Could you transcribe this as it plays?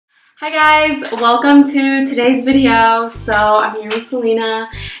Hi guys, welcome to today's video. So I'm here with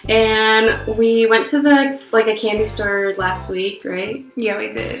Selena and we went to a candy store last week, right? Yeah, we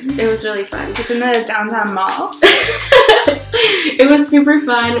did. It was really fun. It's in the downtown mall. It was super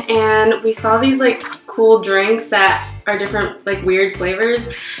fun and we saw these cool drinks that are different weird flavors.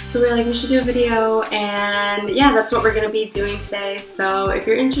 So we were like, we should do a video, and yeah, that's what we're gonna be doing today. So if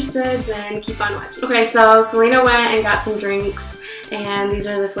you're interested, then keep on watching. Okay, so Selena went and got some drinks and these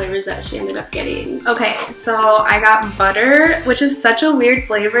are the flavors that she ended up getting. Okay, so I got butter, which is such a weird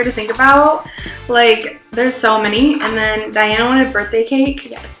flavor to think about. There's so many, and then Diana wanted birthday cake.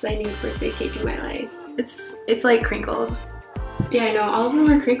 Yes, I need birthday cake in my life. It's like crinkled. Yeah, I know, all of them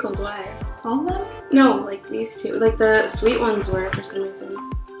are crinkled. Why? All of them? No, these two. The sweet ones were for some reason.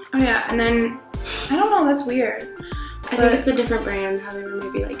 Oh yeah, and then, I don't know, that's weird. I think it's a different brand, how they were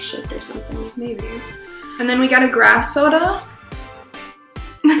maybe shipped or something. Maybe. And then we got a grass soda.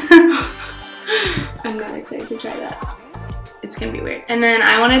 I'm not excited to try that. It's gonna be weird. And then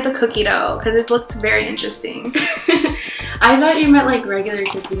I wanted the cookie dough because it looked very interesting. I thought you meant regular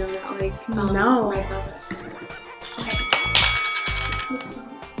cookie dough, not no. White velvet. Okay. Let's smell.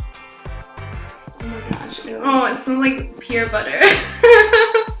 Oh my gosh. Oh, it smells like pure butter.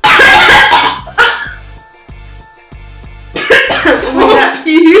 Oh my god.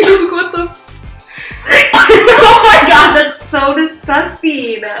 Puke, what the? Oh my god, that's so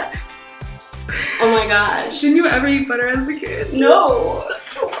disgusting. Oh my gosh. Didn't you ever eat butter as a kid? No.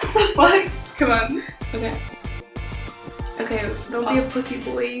 What? Come on. Okay. Okay. Don't be a pussy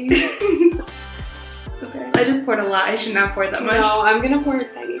boy. Okay. I just poured a lot. I should not pour that much. No, I'm gonna pour a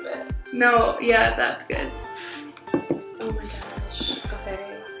tiny bit. No, yeah, that's good. Oh my gosh.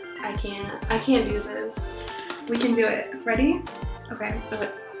 Okay. I can't do this. We can do it. Ready? Okay. Okay.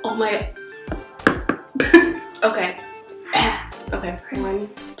 Oh my. Okay. Okay. 1,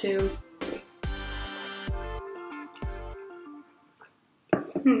 2, 3.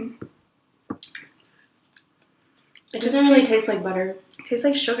 It doesn't really taste like butter. It tastes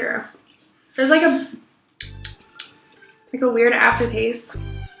like sugar. There's a weird aftertaste.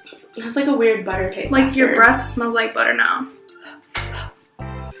 It has a weird butter taste. Your breath smells like butter now.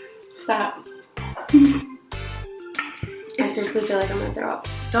 Stop. I seriously feel like I'm gonna throw up.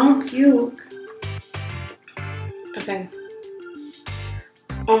 Don't puke. Okay.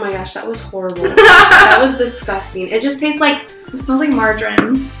 Oh my gosh, that was horrible. That was disgusting. It just tastes It smells like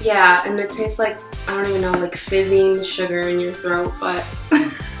margarine. yeah, and it tastes I don't even know, fizzing sugar in your throat, but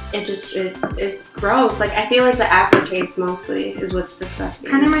it is gross. I feel like the aftertaste mostly is what's disgusting.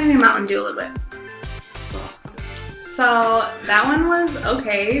 Kind of reminds me of Mountain Dew a little bit. So that one was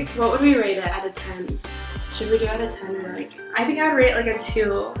okay. What would we rate it out of 10? Should we do out of 10 or I think I would rate it a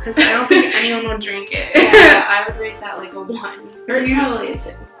 2 because I don't think anyone would drink it. Yeah, I would rate that a 1. Or probably a 2.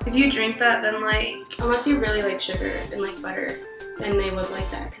 If you drink that, then unless you really like sugar and butter, then they would like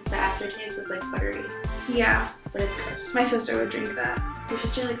that because the aftertaste is buttery. Yeah. But it's gross. My sister would drink that. Your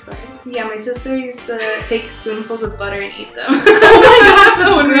sister likes butter? Yeah, my sister used to take spoonfuls of butter and eat them. Oh my gosh,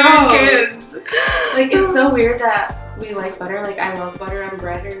 that's when we were gross. kids. It's so weird that we like butter. I love butter on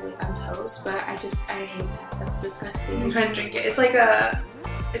bread or on toast, but I hate that. That's disgusting. I'm trying to drink it. It's like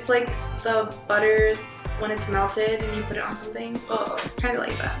the butter when it's melted and you put it on something. Oh, kind of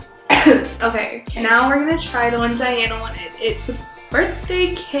like that. Okay, now we're gonna try the one Diana wanted. It's a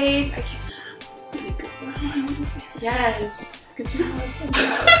birthday cake. I can't. Yes. Good job.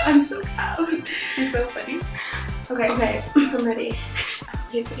 I'm so proud. You're so funny. Okay, I'm ready. I'm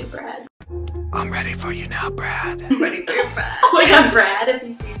ready for you, Brad. I'm ready for you now, Brad. I'm ready for your Brad. Oh my god, Brad, if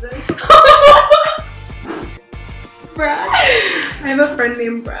he sees this. Brad. I have a friend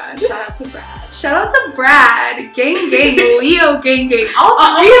named Brad. Shout out to Brad. Shout out to Brad. Gang gang. Leo gang gang. All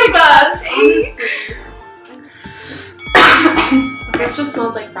 3 of us. This just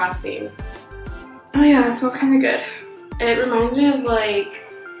smells like frosting. Oh yeah, it smells kind of good. It reminds me of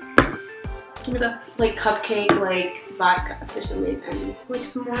Give me the cupcake vodka for some reason.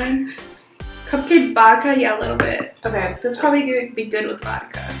 some wine. Cupcake vodka, yeah, a little bit. Okay. This probably could be good with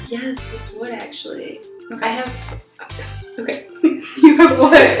vodka. Yes, this would actually. Okay. I have. Okay. You have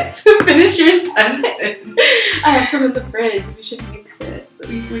what? To finish your sentence. I have some in the fridge. We should mix it.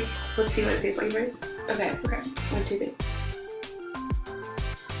 Let's see what it tastes like first. Okay. Okay. 1, 2, 3.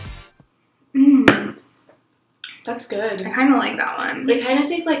 Mmm. That's good. I kind of like that one. It kind of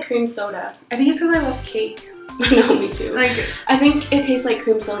tastes like cream soda. I think it's because I love cake. No, me too. I think it tastes like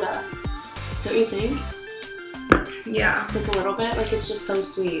cream soda. Don't you think? Yeah. A little bit. It's just so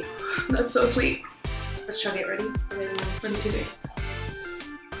sweet. That's so sweet. Let's try it. Ready? 1, 2, 3.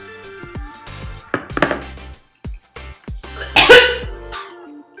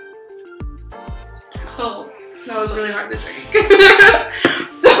 Oh. That was really hard to drink.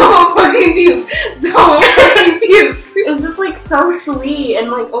 Don't fucking puke. Don't fucking puke. It was just like so sweet and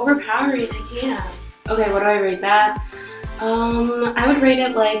like overpowering. I can't. Okay, what do I rate that? I would rate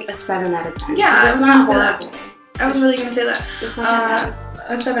it like a 7 out of 10. Yeah, it's not horrible. I was really gonna say that. It's not that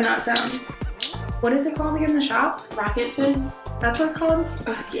A 7 out of 10. What is it called again in the shop? bad. Rocket Fizz? That's what it's called?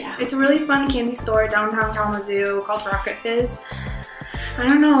 Yeah. It's a really fun candy store downtown Kalamazoo called Rocket Fizz. I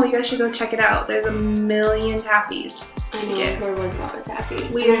don't know, you guys should go check it out. There's a million taffies I to know, get. there was a lot of taffy. We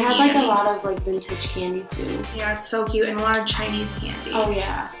And didn't it had eat like any. a lot of like vintage candy too. Yeah, it's so cute, and a lot of Chinese candy. Oh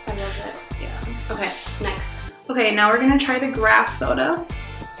yeah, I love it. Yeah. Okay, next. Okay, now we're gonna try the grass soda.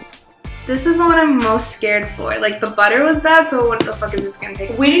 This is the one I'm most scared for. Like, the butter was bad, so what the fuck is this gonna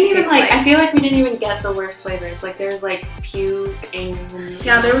take? We didn't even taste like, I feel like we didn't even get the worst flavors. Like there's like puke and...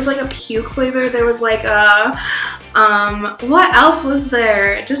 Yeah, there was like a puke flavor. There was like a, what else was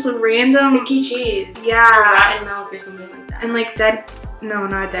there? Just a random... Sticky cheese. Yeah. Or rotten milk or something like that. And like dead... No,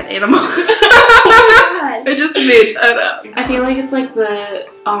 not a dead animal. Oh I just made that up. I feel like it's like the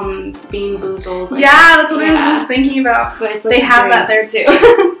Bean Boozled. Like, Yeah, that's what I was just thinking about. But it's like They have that there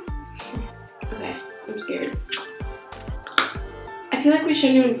too. Okay, I'm scared. I feel like we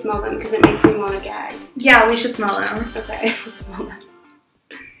shouldn't even smell them because it makes me want to gag. Yeah, we should smell them. Okay, let's smell them.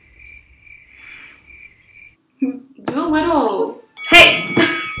 Do a little. Hey!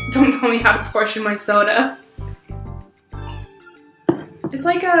 Don't tell me how to portion my soda. It's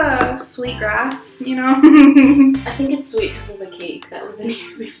like a sweet grass, you know? I think it's sweet because of the cake that was in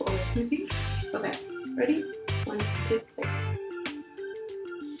here before. Okay, Ready? 1, 2, 3.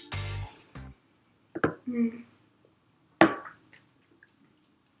 Mm. Oh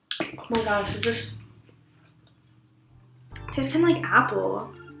my gosh, is this... Tastes kind of like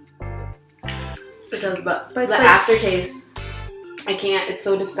apple. It does, but But the it's like- aftertaste, I can't. It's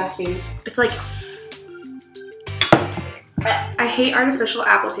so disgusting. It's like... I hate artificial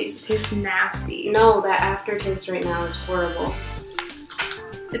apple taste. It tastes nasty. No, that aftertaste right now is horrible.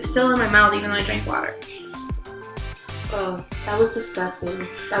 It's still in my mouth even though I drank water. Oh, that was disgusting.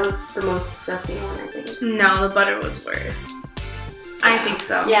 That was the most disgusting one, I think. No, the butter was worse. I Yeah. think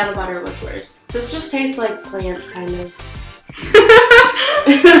so. Yeah, the butter was worse. This just tastes like plants, kind of.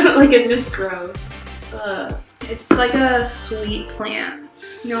 Like, it's just gross. Ugh. It's like a sweet plant.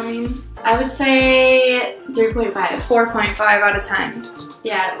 You know what I mean? I would say 3.5. 4.5 out of 10.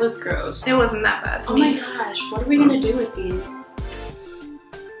 Yeah, it was gross. It wasn't that bad to Oh me. my gosh, what are we gonna do with these?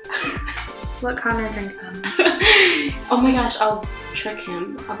 Let Connor drink them. Oh my gosh, I'll trick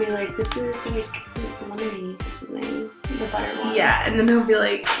him. I'll be like, this is like lemonade or something. The butter one. Yeah, and then he'll be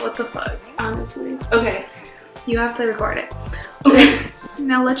like, what the fuck? Honestly. Okay. You have to record it. Okay,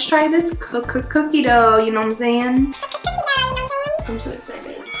 now let's try this cookie dough, you know what I'm saying? I'm so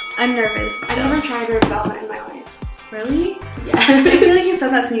excited. I'm nervous. I still. never tried red velvet in my life. Really? Yeah. I feel like you said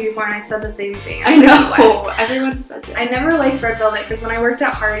that to me before and I said the same thing. I was know. like, what? Everyone says it. I never liked red velvet because when I worked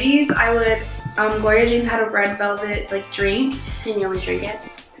at Hardee's, I would, Gloria Jean's had a red velvet like drink And you always drink it?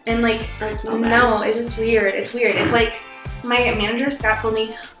 and like, Or it smells bad? no, it's just weird. It's weird. It's like, my manager Scott told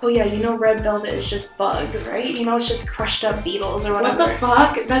me, oh yeah, you know red velvet is just bugs, right? You know it's just crushed up beetles or whatever. What the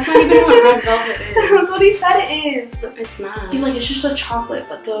fuck? That's not even what red velvet is. That's what he said it is. It's not. He's like, it's just a chocolate,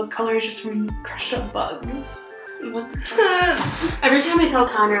 but the color is just from crushed up bugs. What the fuck? Every time I tell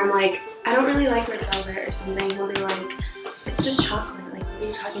Connor, I'm like, I don't really like red velvet or something, he'll be like, it's just chocolate. Like, what are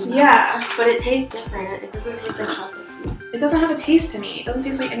you talking about? Yeah. But it tastes different. It doesn't taste like chocolate to me. It doesn't have a taste to me. It doesn't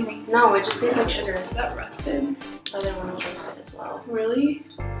taste like anything. No, it just tastes like sugar. Is that rusted? The other one will taste it as well. Really?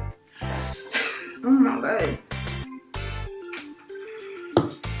 Yes. Oh my god.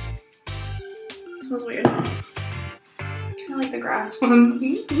 Smells weird. Kind of like the grass one.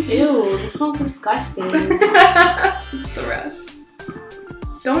 Ew, this smells disgusting. It's the rest.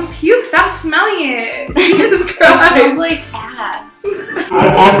 Don't puke. Stop smelling it. Jesus It Christ. smells like ass.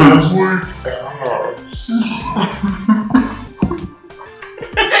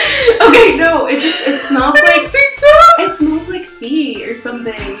 Okay, no, it smells like it smells like feet or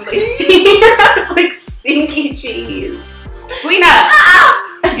something. Like stinky cheese. Selena!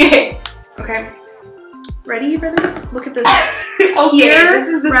 Okay. Okay. Ready for this? Look at this. Okay, Pure this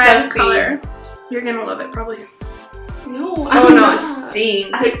is red disgusting. color. You're gonna love it, probably. No, Oh I'm no, not. it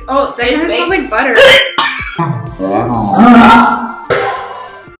stinks. I- Oh, that kind of It's smells like butter.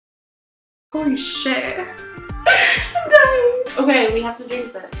 Holy shit. I'm dying. Okay, we have to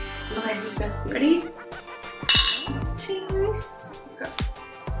drink this. This is disgusting. Ready? Ching. Go.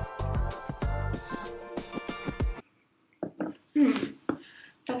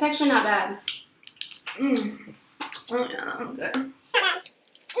 That's actually not bad. Oh yeah, that one's good.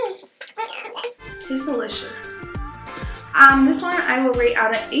 Tastes delicious. This one I will rate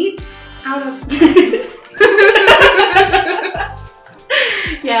out of 8 out of 10.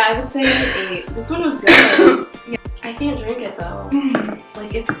 Yeah, I would say it's an 8. This one was good. Yeah. I can't drink it though.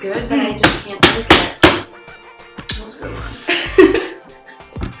 Like, it's good, but I just can't drink it. That was a good one.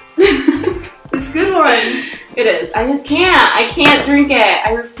 It's a good one. It is. I just can't. I can't drink it.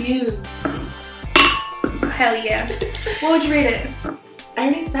 I refuse. Hell yeah. What would you rate it? I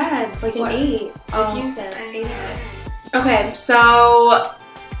already said, like an 8. Oh, Like you said. 8. Okay, so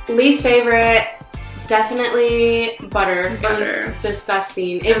least favorite, definitely butter. It was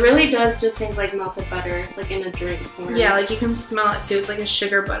disgusting. It really does just taste like melted butter, like in a drink form. Yeah, like you can smell it too. It's like a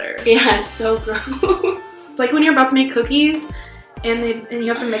sugar butter. Yeah, it's so gross. It's like when you're about to make cookies and you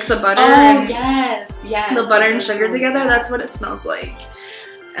have to mix the butter and yes. the butter and sugar together. That's what it smells like.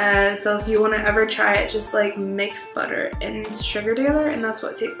 So if you want to ever try it, just like mix butter and sugar together, and that's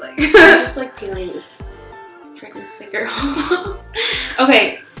what it tastes like. I'm just like feeling this freaking sticker.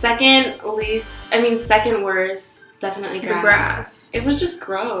 Okay, second worst, definitely grass. The grass. It was just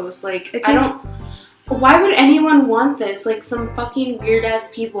gross. Like, why would anyone want this? Like, some fucking weird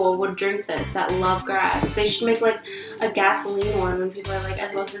ass people would drink this that love grass. They should make like a gasoline one when people are like,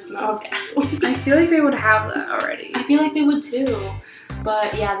 I love the smell of gasoline. I feel like they would have that already. I feel like they would too.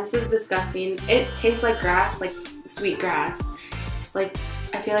 But yeah, this is disgusting. It tastes like grass, like sweet grass. Like,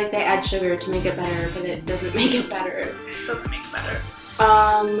 I feel like they add sugar to make it better, but it doesn't make it better. It doesn't make it better.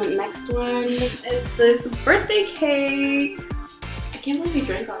 Next one is this birthday cake. I can't believe we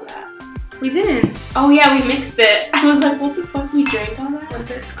drank all that. We didn't. Oh yeah, we mixed it. I was like, what the fuck, we drank all that? What if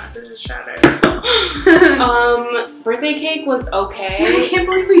the glasses just shattered? Birthday cake was okay. I can't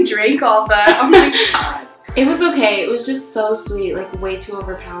believe we drank all that. Oh my god. It was okay. It was just so sweet, like way too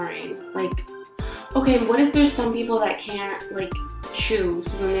overpowering. Like, okay, what if there's some people that can't like chew,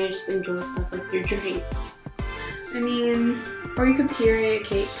 so then they just enjoy stuff like their drinks? I mean, or you could puree a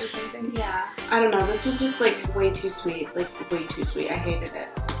cake or something. Yeah. I don't know. This was just like way too sweet. Like way too sweet. I hated it.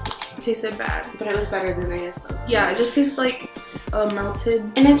 It tasted bad. But it was better than I guess those. Yeah, it just tastes like a melted.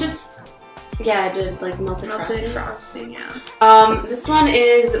 And it just. Yeah, I did like melted frosting. Yeah. This one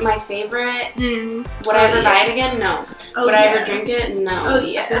is my favorite. Would I ever buy it again? No. Would I ever drink it? No. Oh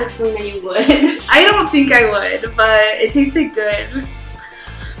yeah. I feel like Selena, you would. I don't think I would, but it tasted good.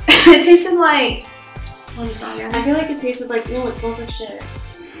 It tasted like. What does it smell again? I feel like it tasted like it smells like shit.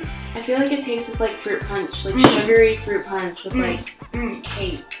 I feel like it tasted like fruit punch, like sugary fruit punch with like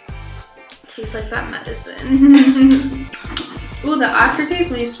cake. Tastes like that medicine. Ooh, the aftertaste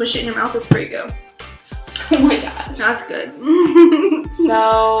when you swish it in your mouth is pretty good. Oh my gosh. That's good.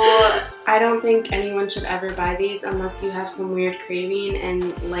 So, I don't think anyone should ever buy these unless you have some weird craving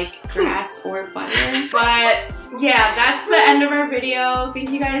and like grass or butter. But yeah, that's the end of our video.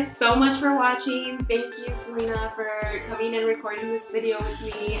 Thank you guys so much for watching. Thank you, Selena, for coming and recording this video with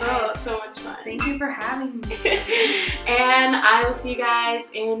me. I had so much fun. Thank you for having me. And I will see you guys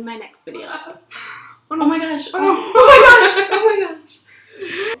in my next video. Oh my gosh. Oh my gosh. Oh my gosh.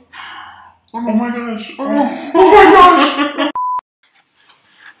 Oh my gosh. Oh my gosh.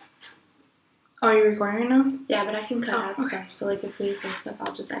 Oh, are you recording right now? Yeah, but I can cut out stuff. So like if we say stuff,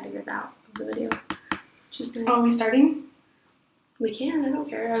 I'll just edit it out of the video. Just nice. Oh, are we starting? We can. I don't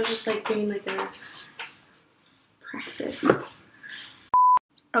care. I was just like doing like a practice.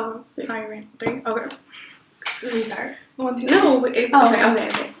 Oh, sorry. 3. Okay. Let me start. 1, 2. No.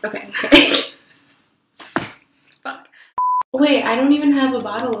 Okay. Fuck. Wait, I don't even have a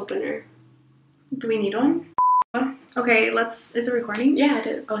bottle opener. Do we need one? Okay, is it recording? Yeah, it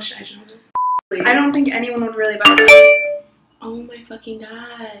is. Oh shit, I don't think anyone would really buy that. Oh my fucking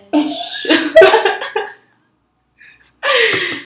gosh.